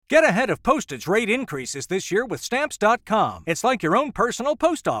Get ahead of postage rate increases this year with Stamps.com. It's like your own personal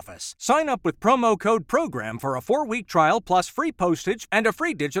post office. Sign up with promo code PROGRAM for a 4-week trial plus free postage and a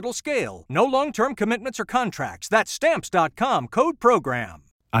free digital scale. No long-term commitments or contracts. That's Stamps.com, code PROGRAM.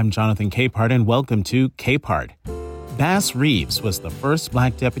 I'm Jonathan Capehart, and welcome to Capehart. Bass Reeves was the first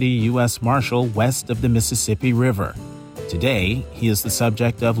black deputy U.S. Marshal west of the Mississippi River. Today, he is the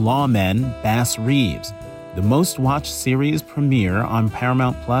subject of Lawmen, Bass Reeves, the most-watched series premiere on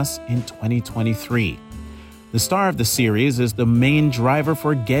Paramount Plus in 2023. The star of the series is the main driver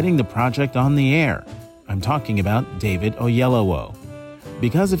for getting the project on the air. I'm talking about David Oyewolo.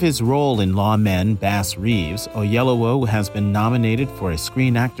 Because of his role in Lawmen, Bass Reeves, Oyelowo has been nominated for a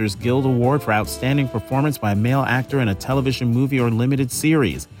Screen Actors Guild Award for Outstanding Performance by a Male Actor in a Television Movie or Limited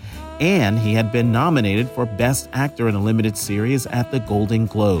Series. And he had been nominated for Best Actor in a Limited Series at the Golden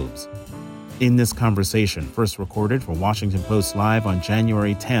Globes. In this conversation, first recorded for Washington Post Live on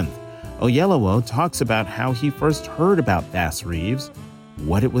January 10th, Oyelowo talks about how he first heard about Bass Reeves,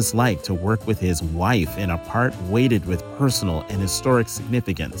 what it was like to work with his wife in a part weighted with personal and historic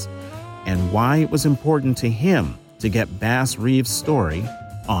significance, and why it was important to him to get Bass Reeves' story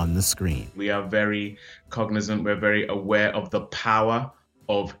on the screen. We are very cognizant, we're very aware of the power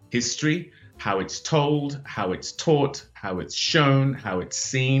of history, how it's told, how it's taught, how it's shown, how it's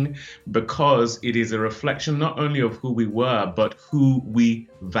seen, because it is a reflection not only of who we were, but who we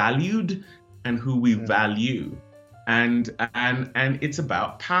valued and who we value. And it's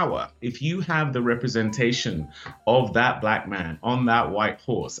about power. If you have the representation of that black man on that white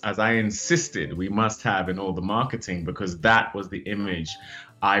horse, as I insisted we must have in all the marketing, because that was the image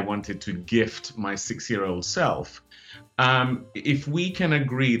I wanted to gift my 6-year-old self. If we can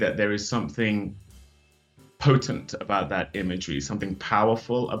agree that there is something potent about that imagery, something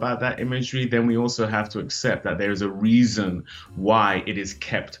powerful about that imagery, then we also have to accept that there is a reason why it is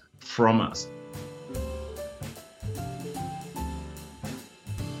kept from us.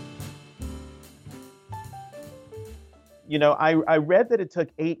 You know, I read that it took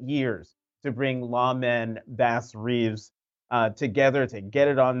 8 years to bring Lawmen, Bass Reeves together to get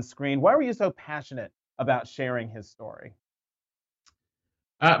it on screen. Why were you so passionate about sharing his story?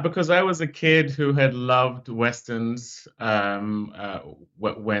 Because I was a kid who had loved Westerns when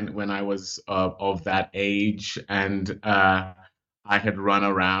I was of that age, and I had run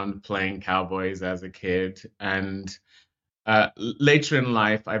around playing cowboys as a kid. And later in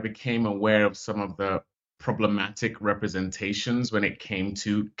life, I became aware of some of the problematic representations when it came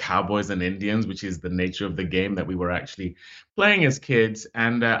to cowboys and Indians, which is the nature of the game that we were actually playing as kids.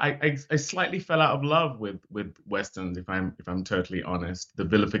 And I slightly fell out of love with Westerns, if I'm totally honest. The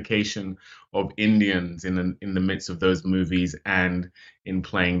vilification of Indians in the midst of those movies and in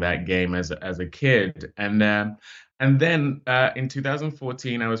playing that game as a kid. And then in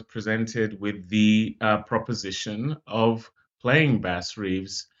 2014, I was presented with the proposition of playing Bass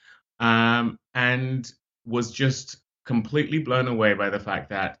Reeves, and was just completely blown away by the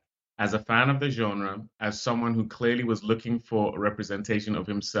fact that, as a fan of the genre, as someone who clearly was looking for a representation of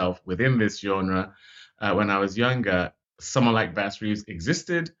himself within this genre when I was younger, someone like Bass Reeves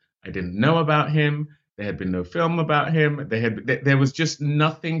existed. I didn't know about him. There had been no film about him. There was just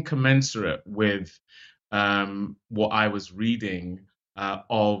nothing commensurate with what I was reading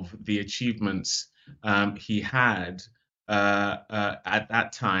of the achievements he had at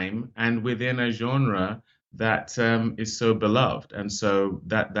that time, and within a genre that is so beloved. And so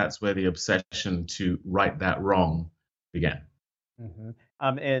that's where the obsession to right that wrong began. Mm-hmm.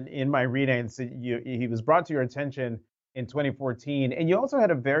 And in my reading, so he was brought to your attention in 2014, and you also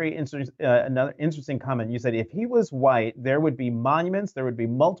had a very another interesting comment. You said if he was white, there would be monuments, there would be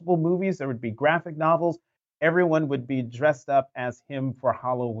multiple movies, there would be graphic novels, everyone would be dressed up as him for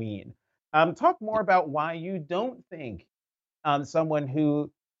Halloween. Talk more about why you don't think someone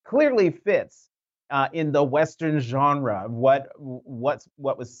who clearly fits in the Western genre, what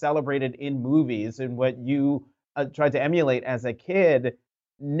was celebrated in movies and what you tried to emulate as a kid,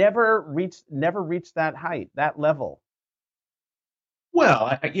 never reached that height, that level.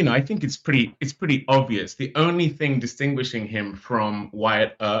 Well, I think it's pretty obvious. The only thing distinguishing him from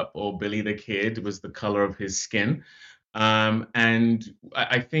Wyatt Earp or Billy the Kid was the color of his skin. And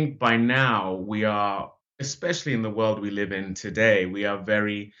I think by now we are, especially in the world we live in today, we are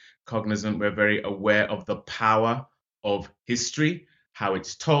very cognizant, we're very aware of the power of history, how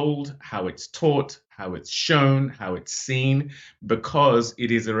it's told, how it's taught, how it's shown, how it's seen, because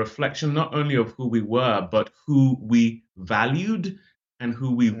it is a reflection not only of who we were, but who we valued and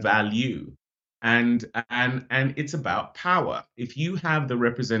who we value. And it's about power. If you have the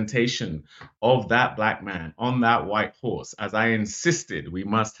representation of that black man on that white horse, as I insisted we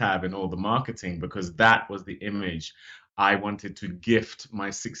must have in all the marketing, because that was the image I wanted to gift my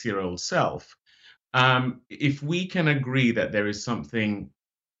 6-year-old self. If we can agree that there is something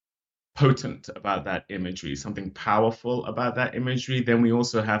potent about that imagery, something powerful about that imagery, then we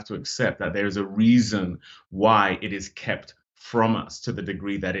also have to accept that there is a reason why it is kept from us to the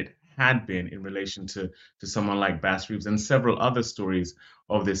degree that it had been in relation to someone like Bass Reeves and several other stories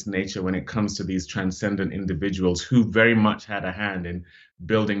of this nature when it comes to these transcendent individuals who very much had a hand in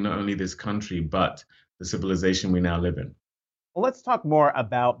building not only this country, but the civilization we now live in. Well, let's talk more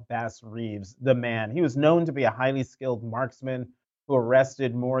about Bass Reeves, the man. He was known to be a highly skilled marksman who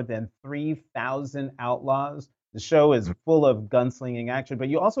arrested more than 3,000 outlaws. The show is full of gunslinging action, but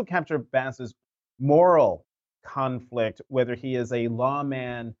you also capture Bass's moral conflict, whether he is a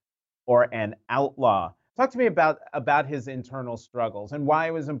lawman or an outlaw. Talk to me about his internal struggles and why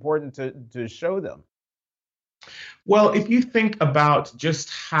it was important to show them. Well, if you think about just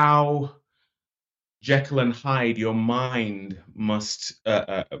how Jekyll and Hyde, your mind must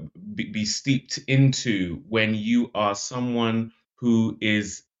be steeped into when you are someone who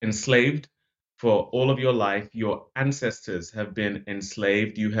is enslaved for all of your life. Your ancestors have been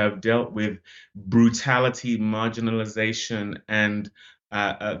enslaved. You have dealt with brutality, marginalization, and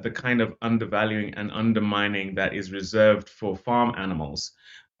the kind of undervaluing and undermining that is reserved for farm animals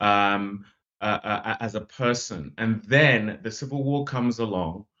as a person. And then the Civil War comes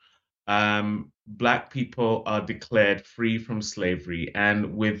along. Black people are declared free from slavery.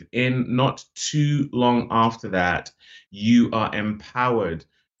 And within not too long after that, you are empowered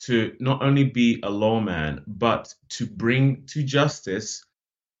to not only be a lawman, but to bring to justice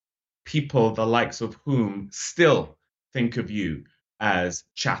people the likes of whom still think of you as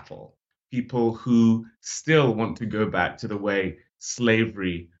chattel, people who still want to go back to the way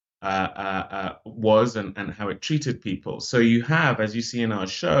slavery was and how it treated people. So you have, as you see in our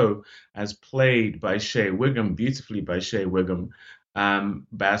show, as played by Shea Whigham, beautifully by Shea Whigham,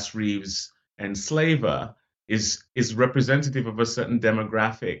 Bass Reeves, enslaver, is representative of a certain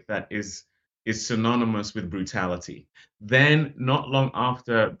demographic that is synonymous with brutality. Then, not long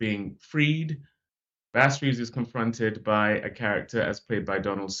after being freed, Bass Reeves is confronted by a character as played by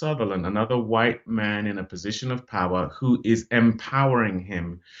Donald Sutherland, another white man in a position of power who is empowering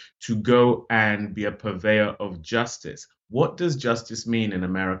him to go and be a purveyor of justice. What does justice mean in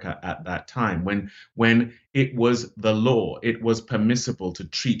America at that time when it was the law, it was permissible to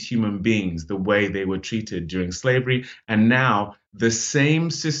treat human beings the way they were treated during slavery, and now the same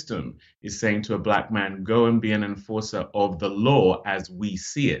system is saying to a black man, go and be an enforcer of the law as we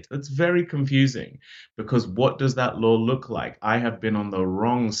see it. That's very confusing because what does that law look like? I have been on the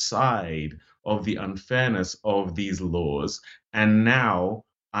wrong side of the unfairness of these laws, and now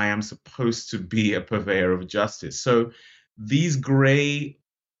I am supposed to be a purveyor of justice. So these gray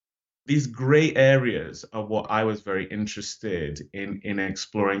areas are what I was very interested in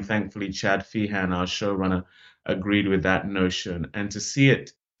exploring. Thankfully, Chad Feehan, our showrunner, agreed with that notion. And to see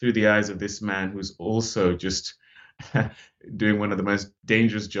it through the eyes of this man who's also just doing one of the most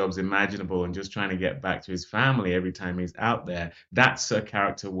dangerous jobs imaginable and just trying to get back to his family every time he's out there, that's a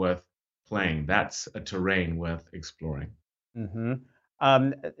character worth playing. That's a terrain worth exploring. Hmm.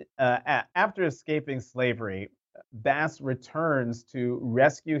 After escaping slavery, Bass returns to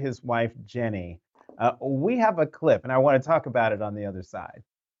rescue his wife, Jenny. We have a clip, and I want to talk about it on the other side.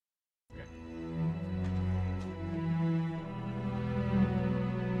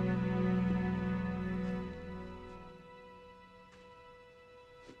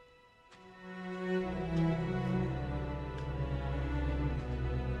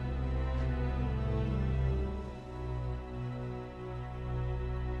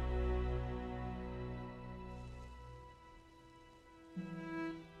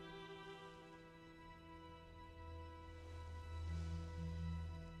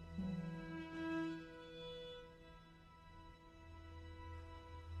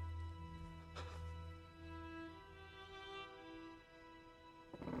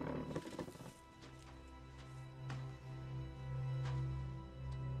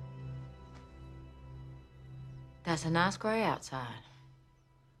 That's a nice gray outside.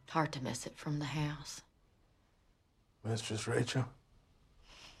 Hard to miss it from the house. Mistress Rachel?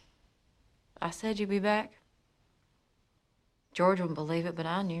 I said you'd be back. George wouldn't believe it, but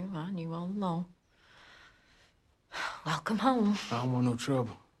I knew all along. Welcome home. I don't want no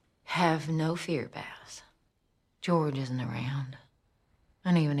trouble. Have no fear, Bass. George isn't around.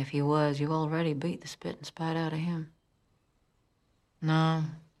 And even if he was, you already beat the spit and spat out of him. No,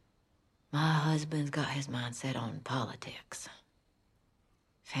 My husband's got his mind set on politics.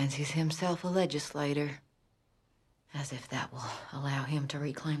 Fancies himself a legislator. As if that will allow him to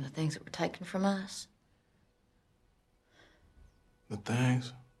reclaim the things that were taken from us. The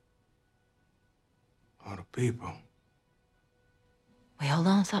things or the people? We hold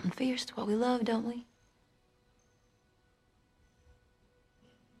on something fierce to what we love, don't we?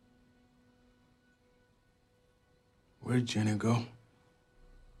 Where'd Jenny go?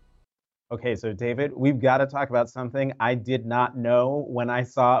 Okay, so David, we've got to talk about something I did not know when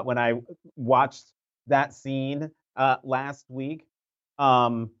I watched that scene last week.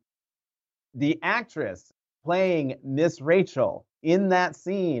 Um, the actress playing Miss Rachel in that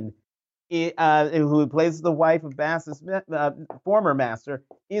scene, who plays the wife of Bass's former master,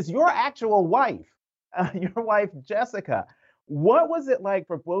 is your actual wife, your wife Jessica. What was it like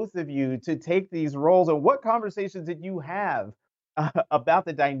for both of you to take these roles, and what conversations did you have about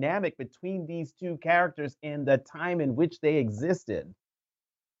the dynamic between these two characters and the time in which they existed?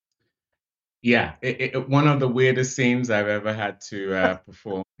 Yeah, one of the weirdest scenes I've ever had to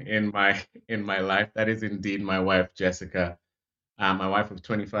perform in my life. That is indeed my wife, Jessica, my wife of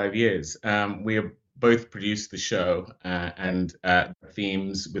 25 years. We have both produced the show, and the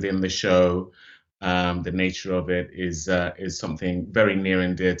themes within the show, the nature of it is something very near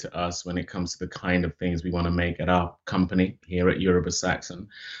and dear to us when it comes to the kind of things we want to make at our company here at Yoruba Saxon.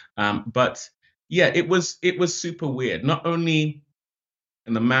 But yeah, it was super weird. Not only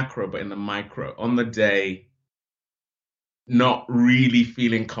in the macro, but in the micro. On the day, not really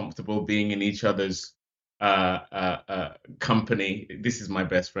feeling comfortable being in each other's company. This is my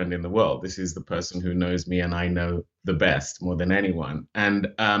best friend in the world. This is the person who knows me and I know the best more than anyone.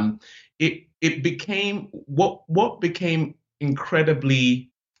 And it became what became incredibly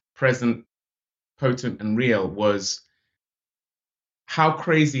present, potent, and real was how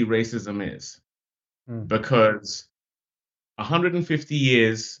crazy racism is. Mm. Because 150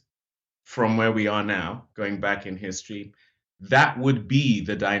 years from where we are now, going back in history, that would be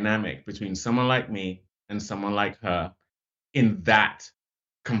the dynamic between someone like me and someone like her in that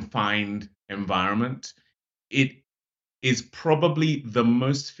confined environment. It is probably the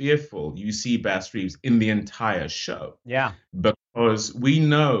most fearful you see Bass Reeves in the entire show. Yeah. Because we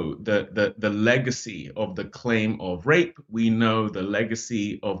know the legacy of the claim of rape, we know the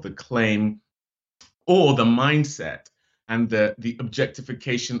legacy of the claim or the mindset and the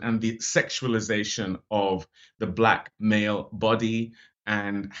objectification and the sexualization of the Black male body,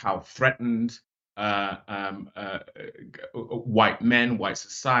 and how threatened white men, white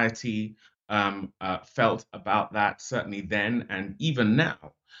society felt about that, certainly then and even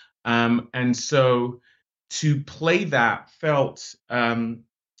now. And so to play that felt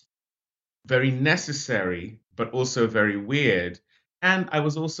very necessary, but also very weird. And I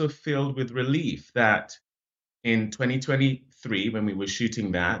was also filled with relief that in 2023, when we were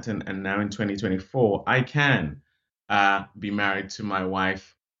shooting that, and now in 2024, I can be married to my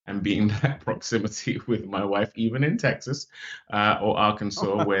wife and be in that proximity with my wife, even in Texas or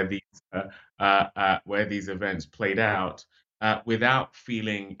Arkansas, where these events played out. Without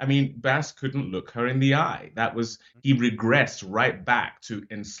feeling, I mean, Bass couldn't look her in the eye. He regressed right back to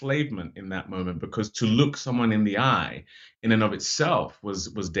enslavement in that moment, because to look someone in the eye in and of itself was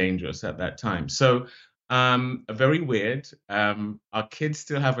dangerous at that time. So very weird. Our kids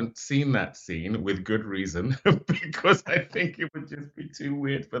still haven't seen that scene, with good reason, because I think it would just be too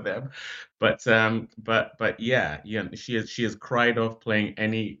weird for them. But yeah, she has cried off playing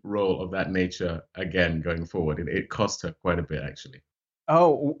any role of that nature again going forward. It cost her quite a bit, actually.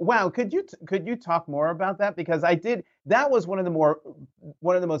 Oh, wow. Could you talk more about that? Because that was one of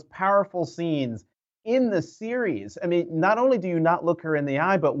the most powerful scenes in the series. I mean, not only do you not look her in the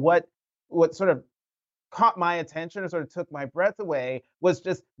eye, but what sort of caught my attention or sort of took my breath away was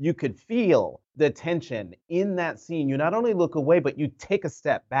just you could feel the tension in that scene. You not only look away, but you take a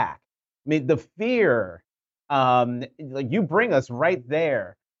step back. I mean, the fear, like you bring us right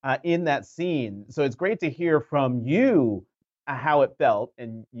there in that scene. So it's great to hear from you how it felt,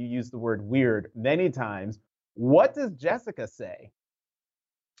 and you use the word weird many times. What does Jessica say?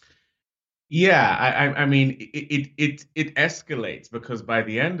 Yeah, I mean, it escalates, because by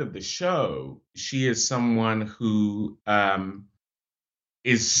the end of the show, she is someone who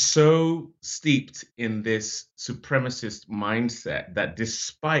is so steeped in this supremacist mindset that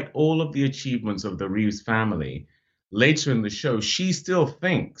despite all of the achievements of the Reeves family, later in the show, she still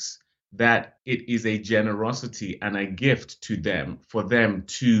thinks that it is a generosity and a gift to them for them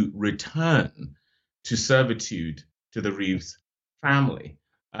to return to servitude to the Reeves family.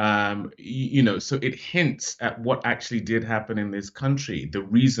 So it hints at what actually did happen in this country, the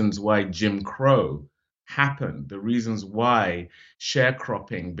reasons why Jim Crow happened, the reasons why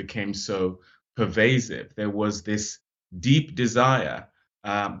sharecropping became so pervasive. There was this deep desire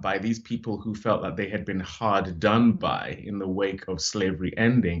by these people who felt that they had been hard done by in the wake of slavery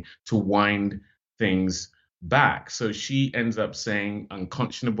ending to wind things back. So she ends up saying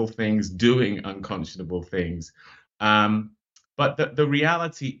unconscionable things, doing unconscionable things. But the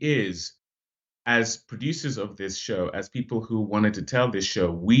reality is, as producers of this show, as people who wanted to tell this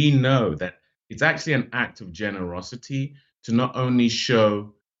show, we know that it's actually an act of generosity to not only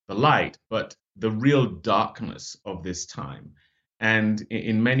show the light, but the real darkness of this time. And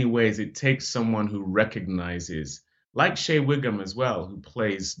in many ways, it takes someone who recognizes, like Shea Wiggum as well, who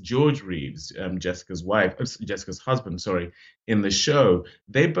plays George Reeves, Jessica's husband, sorry, in the show.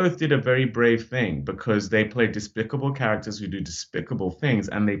 They both did a very brave thing because they played despicable characters who do despicable things,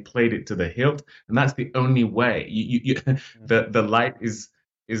 and they played it to the hilt. And that's the only way. The light is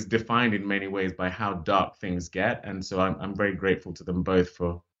defined in many ways by how dark things get, and so I'm very grateful to them both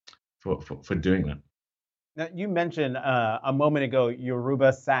for doing that. Now, you mentioned a moment ago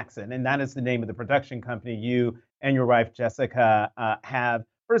Yoruba Saxon, and that is the name of the production company you and your wife Jessica have.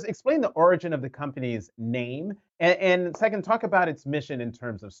 First, explain the origin of the company's name, and second, talk about its mission in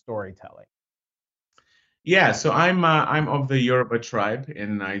terms of storytelling. Yeah, so I'm of the Yoruba tribe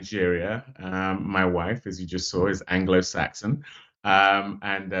in Nigeria. My wife, as you just saw, is Anglo-Saxon,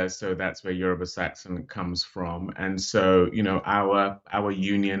 and so that's where Yoruba Saxon comes from. And so, our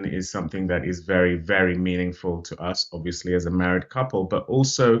union is something that is very, very meaningful to us, obviously as a married couple, but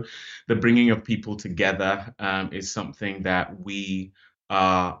also the bringing of people together is something that we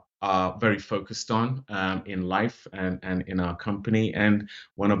are very focused on in life and in our company. And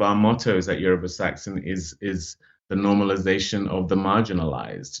one of our mottos at Yoruba Saxon is the normalization of the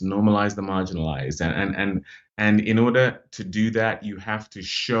marginalized, normalize the marginalized. And in order to do that, you have to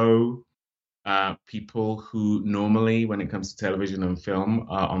show people who normally, when it comes to television and film,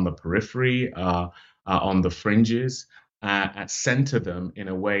 are on the periphery, are on the fringes, center them in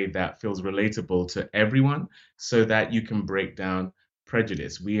a way that feels relatable to everyone so that you can break down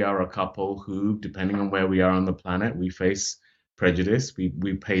prejudice. We are a couple who, depending on where we are on the planet, we face prejudice. We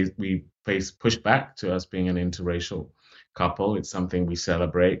face pushback to us being an interracial couple. It's something we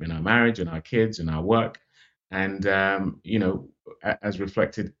celebrate in our marriage, in our kids, in our work. And as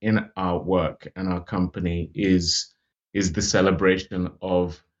reflected in our work and our company is the celebration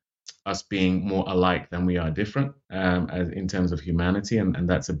of us being more alike than we are different as in terms of humanity, and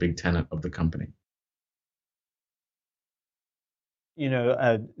that's a big tenet of the company.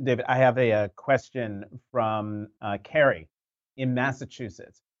 David, I have a question from Carrie in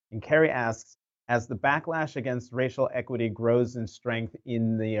Massachusetts. And Carrie asks, as the backlash against racial equity grows in strength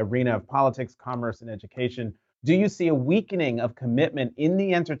in the arena of politics, commerce, and education, do you see a weakening of commitment in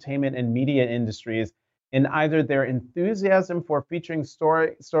the entertainment and media industries in either their enthusiasm for featuring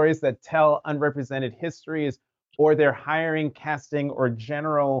stories that tell unrepresented histories or their hiring, casting, or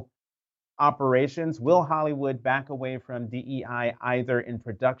general operations? Will Hollywood back away from DEI either in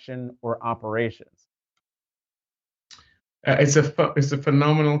production or operations? It's a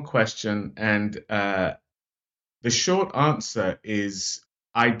phenomenal question, and the short answer is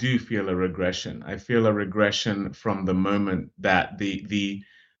I do feel a regression. I feel a regression from the moment that the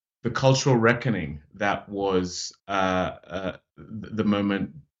cultural reckoning that was the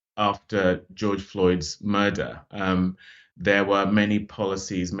moment after George Floyd's murder. There were many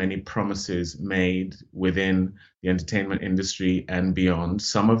policies, many promises made within the entertainment industry and beyond.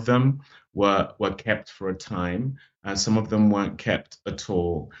 Some of them were kept for a time, and some of them weren't kept at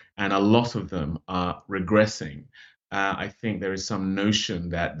all, and a lot of them are regressing. I think there is some notion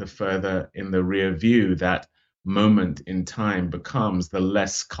that the further in the rear view that moment in time becomes, the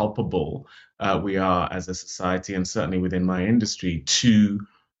less culpable we are as a society, and certainly within my industry, to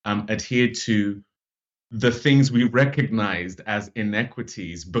adhere to the things we recognized as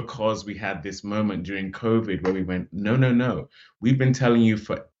inequities because we had this moment during COVID where we went, no, no, no. We've been telling you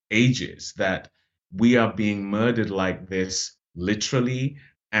for ages that we are being murdered like this, literally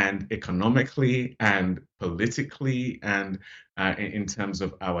and economically and politically and in terms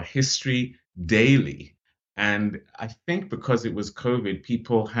of our history daily. And I think because it was COVID,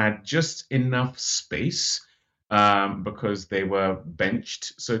 people had just enough space because they were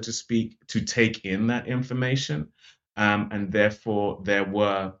benched, so to speak, to take in that information. And therefore, there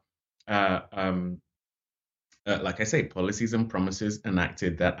were, like I say, policies and promises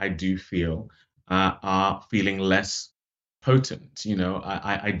enacted that I do feel are feeling less potent.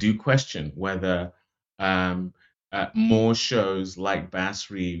 I do question whether more shows like Bass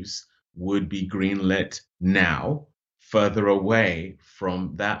Reeves would be greenlit now, further away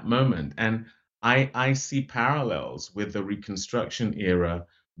from that moment. And I see parallels with the Reconstruction era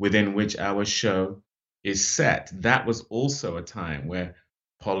within which our show is set. That was also a time where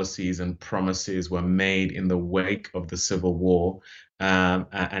policies and promises were made in the wake of the Civil War.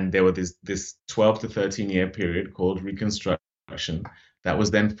 And there were this 12 to 13 year period called Reconstruction that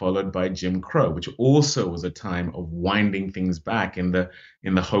was then followed by Jim Crow, which also was a time of winding things back in the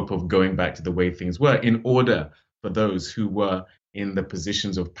hope of going back to the way things were, in order for those who were in the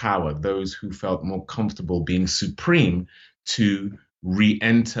positions of power, those who felt more comfortable being supreme, to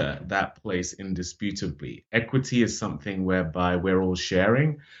re-enter that place indisputably. Equity is something whereby we're all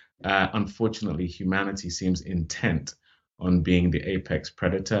sharing. Unfortunately, humanity seems intent on being the apex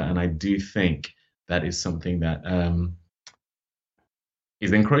predator, and I do think that is something that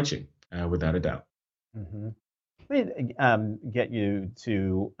is encroaching, without a doubt. Mm-hmm. Let me get you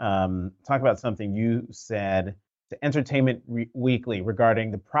to talk about something you said to Entertainment Weekly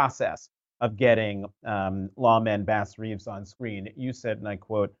regarding the process of getting Lawmen Bass Reeves on screen. You said, and I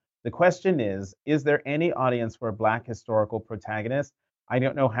quote, "The question is there any audience for a Black historical protagonist? I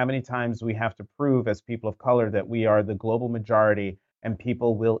don't know how many times we have to prove as people of color that we are the global majority and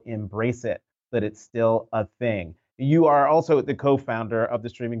people will embrace it, but it's still a thing." You are also the co-founder of the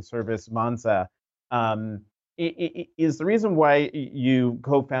streaming service Mansa. Um, is the reason why you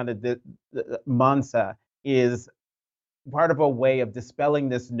co-founded the Mansa is part of a way of dispelling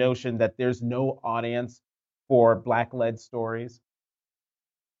this notion that there's no audience for Black-led stories?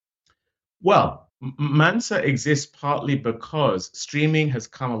 Well, Mansa exists partly because streaming has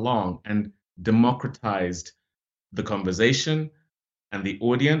come along and democratized the conversation and the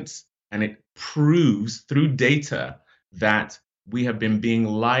audience, and it proves through data that we have been being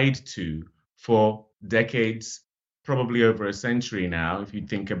lied to for decades, probably over a century now, if you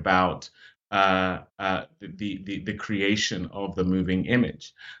think about the creation of the moving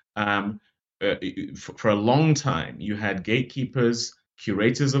image. Um, for a long time, you had gatekeepers,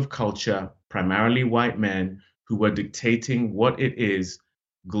 curators of culture, primarily white men, who were dictating what it is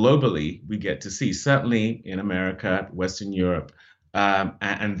globally we get to see. Certainly in America, Western Europe,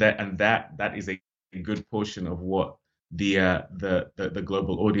 and that is a good portion of what the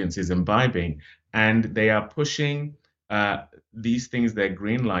global audience is imbibing, and they are pushing these things they're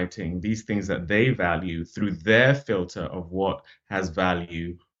greenlighting, these things that they value through their filter of what has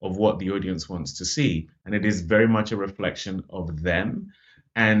value, of what the audience wants to see, and it is very much a reflection of them.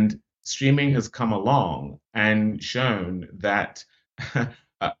 And streaming has come along and shown that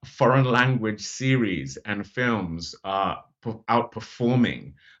foreign language series and films are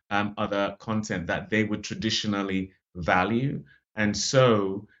outperforming other content that they would traditionally value. And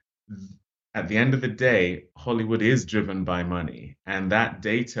so at the end of the day, Hollywood is driven by money. And that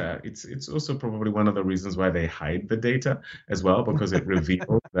data, it's also probably one of the reasons why they hide the data as well, because it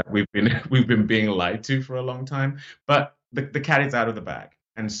reveals that we've been being lied to for a long time. But the cat is out of the bag.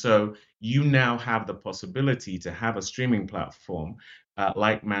 And so you now have the possibility to have a streaming platform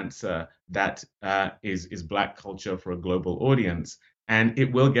like Mansa that is Black culture for a global audience. And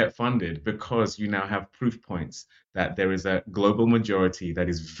it will get funded because you now have proof points that there is a global majority that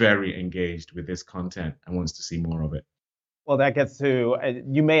is very engaged with this content and wants to see more of it. Well, that gets to,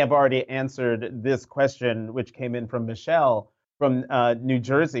 you may have already answered this question, which came in from Michelle from New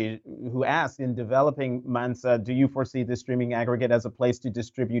Jersey, who asked, in developing Mansa, do you foresee the streaming aggregate as a place to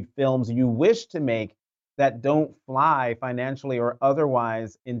distribute films you wish to make that don't fly financially or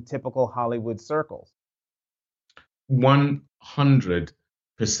otherwise in typical Hollywood circles? 100%,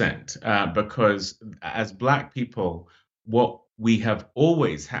 because as Black people, what we have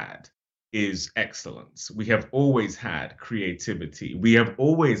always had is excellence. We have always had creativity. We have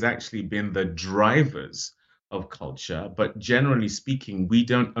always actually been the drivers of culture, but generally speaking, we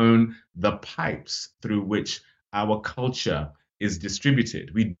don't own the pipes through which our culture is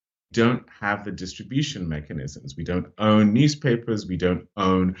distributed. We don't have the distribution mechanisms. We don't own newspapers. We don't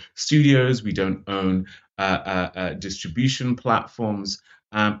own studios. We don't own distribution platforms.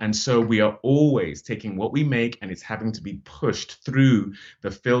 And so we are always taking what we make and it's having to be pushed through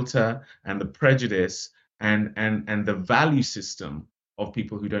the filter and the prejudice and the value system of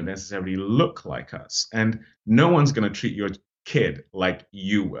people who don't necessarily look like us. And no one's going to treat your kid like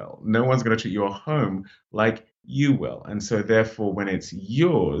you will. No one's going to treat your home like you will. And so therefore, when it's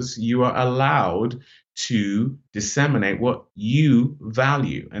yours, you are allowed to disseminate what you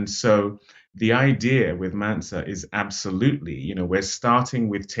value. And so the idea with Mansa is absolutely, we're starting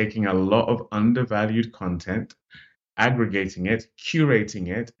with taking a lot of undervalued content, aggregating it, curating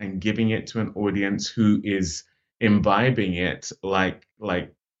it, and giving it to an audience who is imbibing it like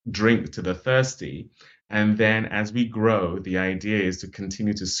drink to the thirsty. And then as we grow, the idea is to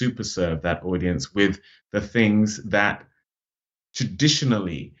continue to super serve that audience with the things that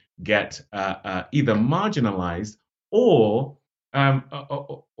traditionally get either marginalized or,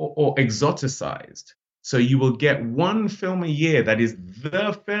 or exoticized. So you will get one film a year that is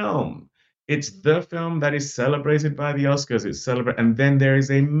the film. It's the film that is celebrated by the Oscars. It's celebrated, and then there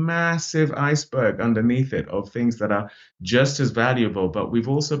is a massive iceberg underneath it of things that are just as valuable. But we've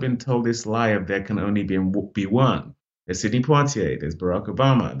also been told this lie of there can only be one. There's Sidney Poitier, there's Barack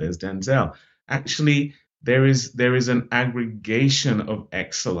Obama, there's Denzel. Actually, there is an aggregation of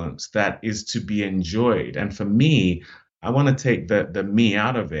excellence that is to be enjoyed. And for me, I want to take the me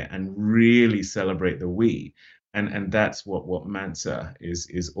out of it and really celebrate the we. And that's what Mansa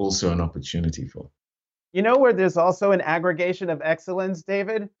is also an opportunity for. You know where there's also an aggregation of excellence,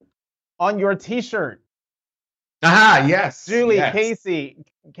 David? On your T-shirt. Aha, yes. Julie, yes.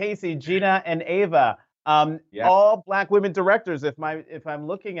 Casey, Gina, and Ava. All Black women directors, if I'm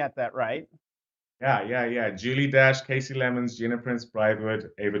looking at that right. Yeah. Julie Dash, Casey Lemons, Gina Prince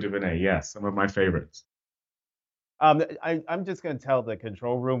Bythewood, Ava DuVernay. Yes, some of my favorites. I'm just going to tell the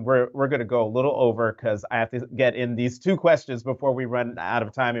control room we're going to go a little over because I have to get in these two questions before we run out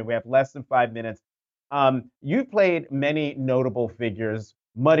of time, and we have less than 5 minutes. You played many notable figures: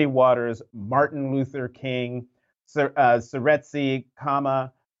 Muddy Waters, Martin Luther King, Seretse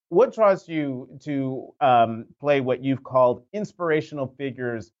Khama. What draws you to play what you've called inspirational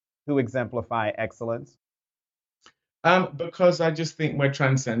figures who exemplify excellence? Because I just think we're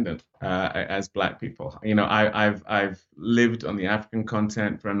transcendent as Black people. You know, I've lived on the African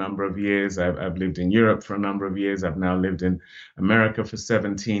continent for a number of years. I've lived in Europe for a number of years. I've now lived in America for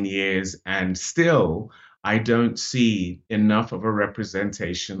 17 years, and still I don't see enough of a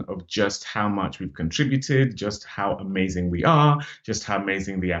representation of just how much we've contributed, just how amazing we are, just how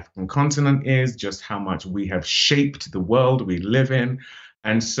amazing the African continent is, just how much we have shaped the world we live in.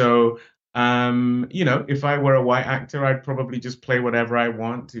 And so you know, if I were a white actor, I'd probably just play whatever I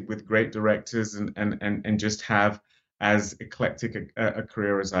want with great directors and just have as eclectic a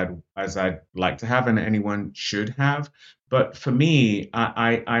career as I'd like to have, and anyone should have. But for me,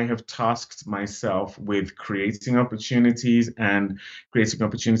 I have tasked myself with creating opportunities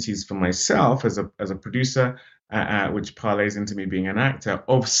for myself as a producer, which parlays into me being an actor,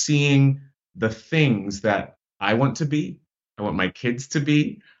 of seeing the things that I want to be, I want my kids to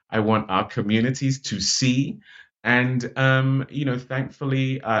be, I want our communities to see. And, you know,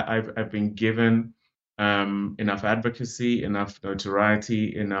 thankfully, I've been given enough advocacy, enough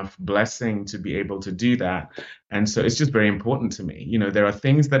notoriety, enough blessing to be able to do that. And so it's just very important to me. You know, there are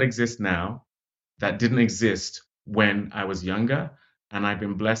things that exist now that didn't exist when I was younger. And I've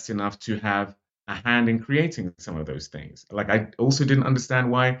been blessed enough to have a hand in creating some of those things. Like, I also didn't understand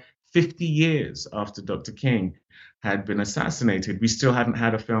why 50 years after Dr. King had been assassinated, we still hadn't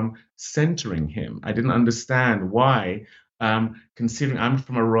had a film centering him. I didn't understand why, considering I'm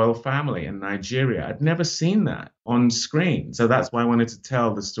from a royal family in Nigeria, I'd never seen that on screen. So that's why I wanted to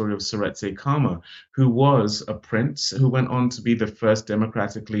tell the story of Seretse Khama, who was a prince who went on to be the first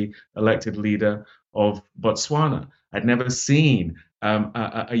democratically elected leader of Botswana. I'd never seen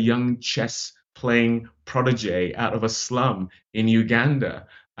a young chess playing protege out of a slum in Uganda.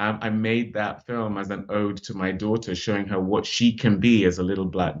 I made that film as an ode to my daughter, showing her what she can be as a little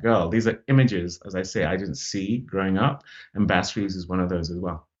Black girl. These are images, as I say, I didn't see growing up, and Bass Reeves is one of those as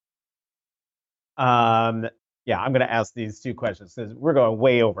well. Yeah, I'm going to ask these two questions because we're going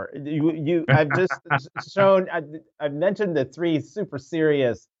way over. I've just shown, I've mentioned the three super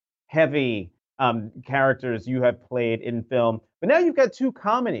serious, heavy characters you have played in film, but now you've got two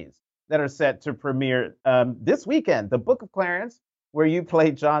comedies that are set to premiere this weekend: The Book of Clarence, where you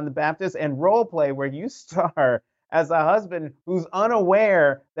play John the Baptist, and Role Play, where you star as a husband who's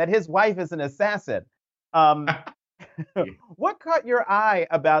unaware that his wife is an assassin. What caught your eye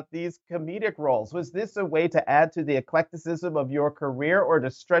about these comedic roles? Was this a way to add to the eclecticism of your career or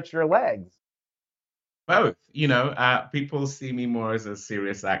to stretch your legs? Both. You know, people see me more as a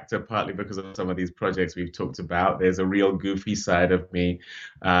serious actor, partly because of some of these projects we've talked about. There's a real goofy side of me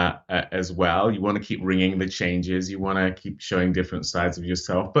as well. You want to keep ringing the changes. You want to keep showing different sides of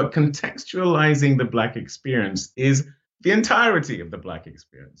yourself. But contextualizing the Black experience is the entirety of the Black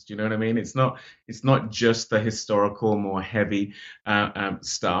experience. Do you know what I mean? It's not just the historical, more heavy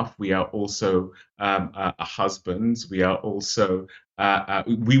stuff. We are also husbands. We are also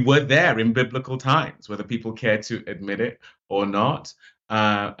we were there in biblical times, whether people care to admit it or not.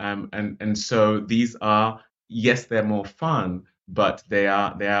 And so these are, yes, they're more fun, but they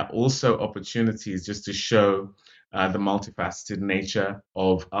are also opportunities just to show the multifaceted nature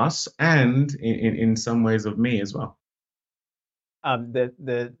of us and in some ways of me as well.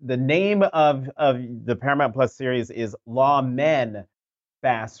 The name of the Paramount Plus series is Lawmen,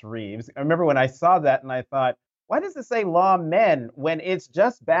 Bass Reeves. I remember when I saw that and I thought, why does it say Lawmen when it's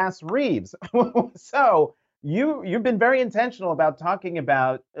just Bass Reeves? So you've been very intentional about talking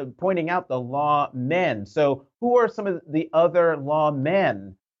about pointing out the lawmen. So who are some of the other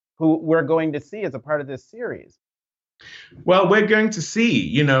lawmen who we're going to see as a part of this series? Well, we're going to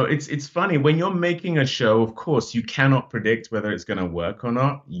see. It's funny when you're making a show. Of course, you cannot predict whether it's going to work or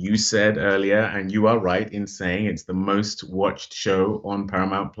not. You said earlier, and you are right in saying it's the most watched show on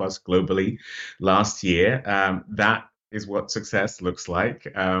Paramount Plus globally last year. That is what success looks like.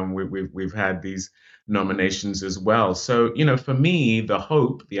 We've had these nominations as well. So, for me, the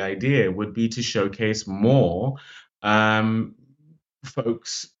hope, the idea would be to showcase more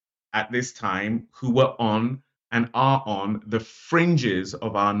folks at this time who were on and are on the fringes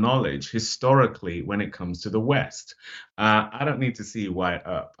of our knowledge historically when it comes to the West. I don't need to see Wyatt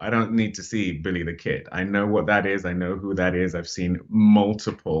Earp. I don't need to see Billy the Kid. I know what that is. I know who that is. I've seen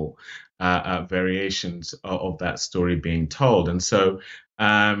multiple variations of that story being told. And so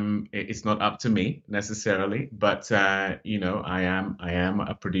it's not up to me necessarily, but I am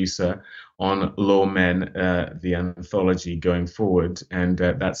a producer on Lawmen, the anthology going forward, and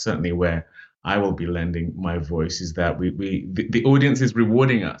that's certainly where I will be lending my voice. Is that the audience is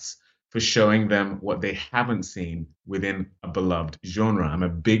rewarding us for showing them what they haven't seen within a beloved genre. I'm a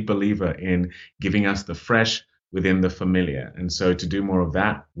big believer in giving us the fresh within the familiar, and so to do more of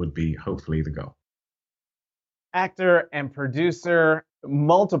that would be hopefully the goal. Actor and producer,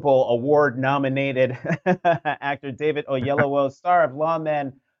 multiple award-nominated actor David Oyewolo, star of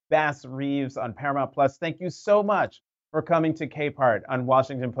Lawmen, Bass Reeves on Paramount Plus. Thank you so much for coming to Capehart on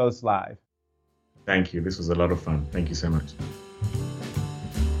Washington Post Live. Thank you. This was a lot of fun. Thank you so much.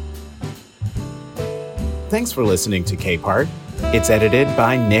 Thanks for listening to Capehart. It's edited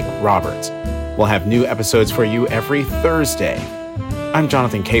by Nick Roberts. We'll have new episodes for you every Thursday. I'm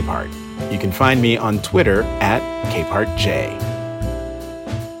Jonathan Capehart. You can find me on Twitter at CapehartJ.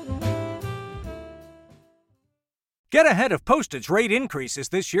 Get ahead of postage rate increases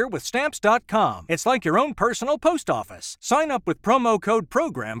this year with Stamps.com. It's like your own personal post office. Sign up with promo code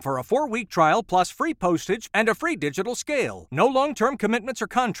PROGRAM for a 4-week trial plus free postage and a free digital scale. No long-term commitments or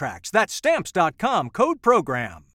contracts. That's Stamps.com, code PROGRAM.